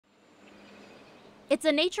It's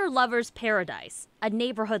a nature lover's paradise, a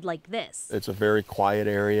neighborhood like this. It's a very quiet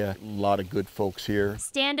area, a lot of good folks here.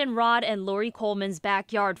 Stand in Rod and Lori Coleman's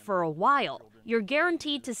backyard for a while. You're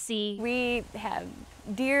guaranteed to see. We have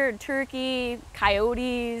deer, turkey,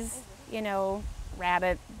 coyotes,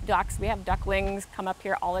 rabbit, ducks. We have ducklings come up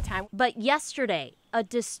here all the time. But yesterday, a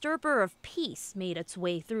disturber of peace made its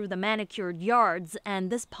way through the manicured yards and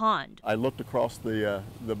this pond. I looked across the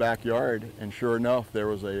backyard, and sure enough, there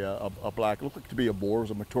was a black, looked like to be a boar, it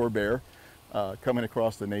was a mature bear, coming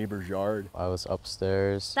across the neighbor's yard. I was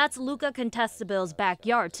upstairs. That's Luca Contestabile's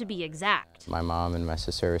backyard, to be exact. My mom and my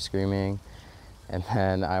sister were screaming, and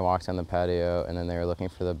then I walked on the patio, and then they were looking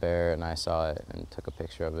for the bear, and I saw it and took a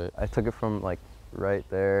picture of it. I took it from right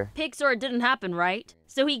there. Pics or it didn't happen, right?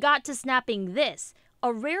 So he got to snapping this,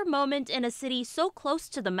 a rare moment in a city so close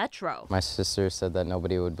to the metro. My sister said that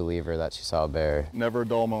nobody would believe her that she saw a bear. Never a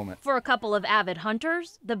dull moment. For a couple of avid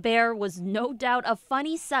hunters, the bear was no doubt a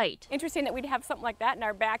funny sight. Interesting that we'd have something like that in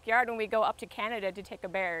our backyard when we go up to Canada to take a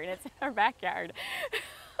bear, and it's in our backyard.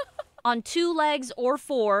 On 2 legs or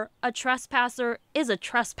 4, a trespasser is a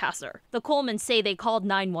trespasser. The Colemans say they called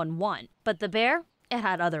 911, but the bear, it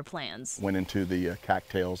had other plans. Went into the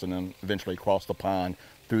cattails and then eventually across the pond,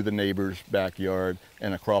 through the neighbor's backyard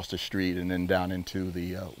and across the street and then down into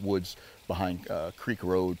the woods behind Creek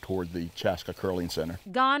Road toward the Chaska Curling Center.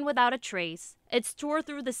 Gone without a trace, its tour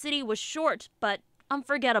through the city was short but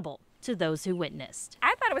unforgettable to those who witnessed.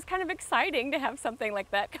 I thought it was kind of exciting to have something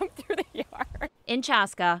like that come through the yard. In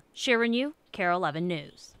Chaska, Sharon Yu, KARE 11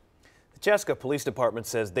 News. The Chaska Police Department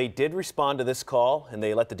says they did respond to this call and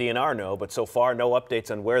they let the DNR know, but so far no updates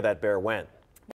on where that bear went.